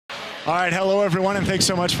All right, hello everyone, and thanks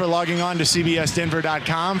so much for logging on to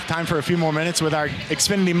CBSDenver.com. Time for a few more minutes with our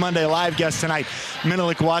Xfinity Monday Live guest tonight,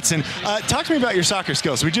 Menelik Watson. Talk to me about your soccer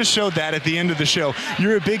skills. We just showed that at the end of the show.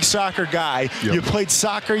 You're a big soccer guy. Yep. You played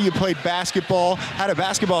soccer, you played basketball, had a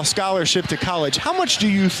basketball scholarship to college. How much do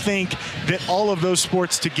you think that all of those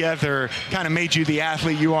sports together kind of made you the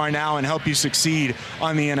athlete you are now and help you succeed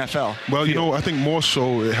on the NFL? Well, you know, I think more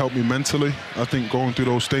so it helped me mentally. I think going through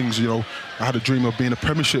those things, you know, I had a dream of being a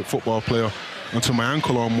Premiership football player until my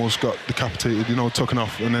ankle almost got decapitated, you know, taken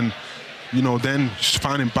off. And then, you know, then just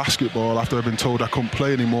finding basketball after I've been told I couldn't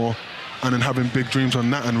play anymore, and then having big dreams on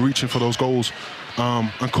that and reaching for those goals and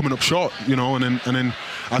coming up short, you know. And then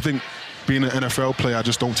I think being an NFL player, I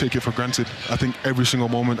just don't take it for granted. I think every single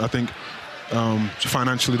moment, I think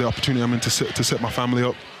financially the opportunity I'm in to set my family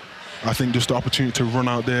up. I think just the opportunity to run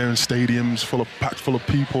out there in stadiums packed full of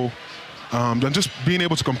people. And just being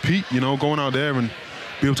able to compete, you know, going out there and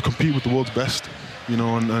be able to compete with the world's best, you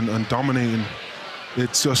know, and dominating.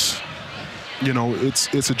 It's just, you know,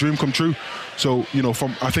 it's a dream come true. So, you know,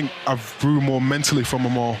 I think I've grew more mentally from a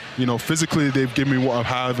more, you know, physically they've given me what I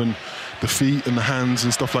have and the feet and the hands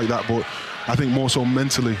and stuff like that. But I think more so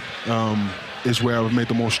mentally is where I've made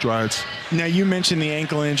the most strides. Now, you mentioned the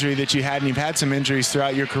ankle injury that you had, and you've had some injuries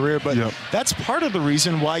throughout your career, but that's part of the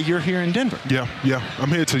reason why you're here in Denver. Yeah. I'm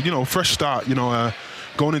here to, you know, fresh start, you know,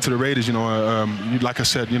 going into the Raiders, you know, like I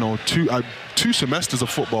said, you know, two semesters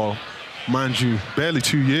of football, mind you, barely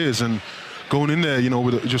 2 years, and going in there, you know,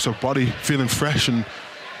 with just a body feeling fresh and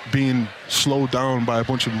being slowed down by a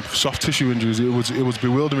bunch of soft tissue injuries, it was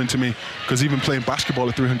bewildering to me, because even playing basketball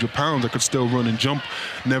at 300 pounds, I could still run and jump,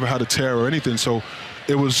 never had a tear or anything. So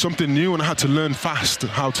it was something new, and I had to learn fast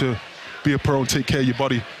how to be a pro and take care of your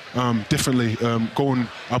body differently, going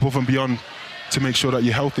above and beyond to make sure that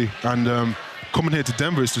you're healthy. And coming here to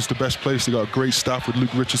Denver is just the best place. They got a great staff with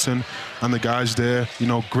Luke Richardson and the guys there, you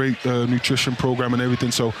know, great nutrition program and everything.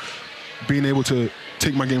 So being able to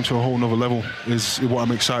take my game to a whole nother level is what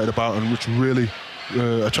I'm excited about, and which really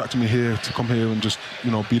attracted me here to come here and just, you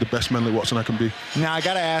know, be the best Menelik Watson I can be. Now, I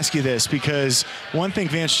got to ask you this, because one thing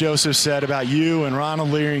Vance Joseph said about you and Ronald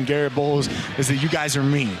Leary and Garrett Bowles is that you guys are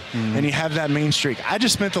mean, and you have that mean streak. I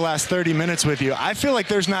just spent the last 30 minutes with you. I feel like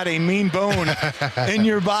there's not a mean bone in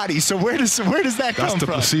your body. So where does that come from? That's the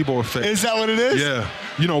placebo effect. Is that what it is? Yeah.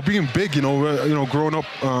 You know, being big, you know, growing up,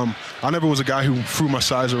 I never was a guy who threw my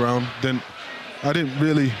size around. Then I didn't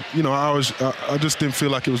really, you know, I just didn't feel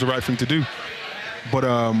like it was the right thing to do. But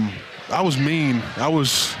I was mean. I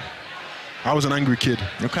was an angry kid.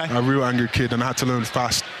 Okay. A real angry kid, and I had to learn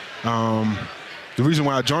fast. The reason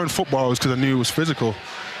why I joined football was because I knew it was physical.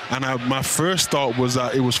 And my first thought was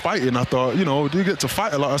that it was fighting. I thought, you know, do you get to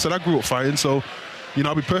fight a lot? I said, I grew up fighting, so, you know,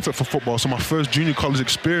 I'll be perfect for football. So my first junior college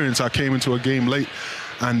experience, I came into a game late,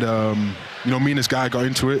 and you know, me and this guy got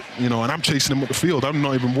into it, you know, and I'm chasing him up the field. I'm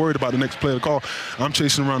not even worried about the next player to call. I'm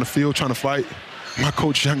chasing him around the field trying to fight. My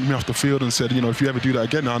coach yanked me off the field and said, you know, if you ever do that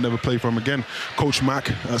again, I'll never play for him again. Coach Mack,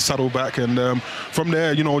 Saddleback, and from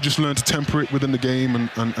there, you know, just learn to temper it within the game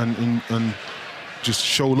and just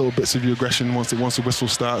show little bits of your aggression once the whistle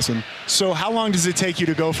starts. And so how long does it take you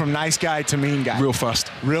to go from nice guy to mean guy? Real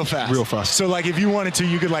fast. Real fast? Real fast. So, like, if you wanted to,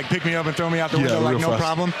 you could, like, pick me up and throw me out the window, like, no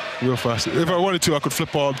problem? Real fast. If I wanted to, I could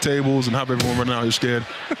flip all the tables and have everyone running out. You're scared.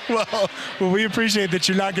 well, we appreciate that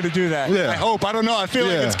you're not going to do that. Yeah. I hope. I don't know. I feel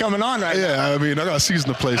like it's coming on right now. Yeah, I mean, I got a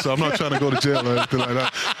season to play, so I'm not trying to go to jail or anything like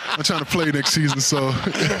that. I'm trying to play next season, so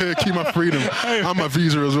keep my freedom. I'm my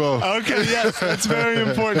visa as well. Okay, yes, that's very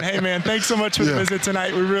important. Hey, man, thanks so much for the visit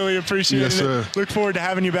tonight. We really appreciate it. Yes, sir. Look forward to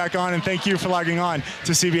having you back on, and thank you for logging on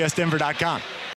to CBSDenver.com.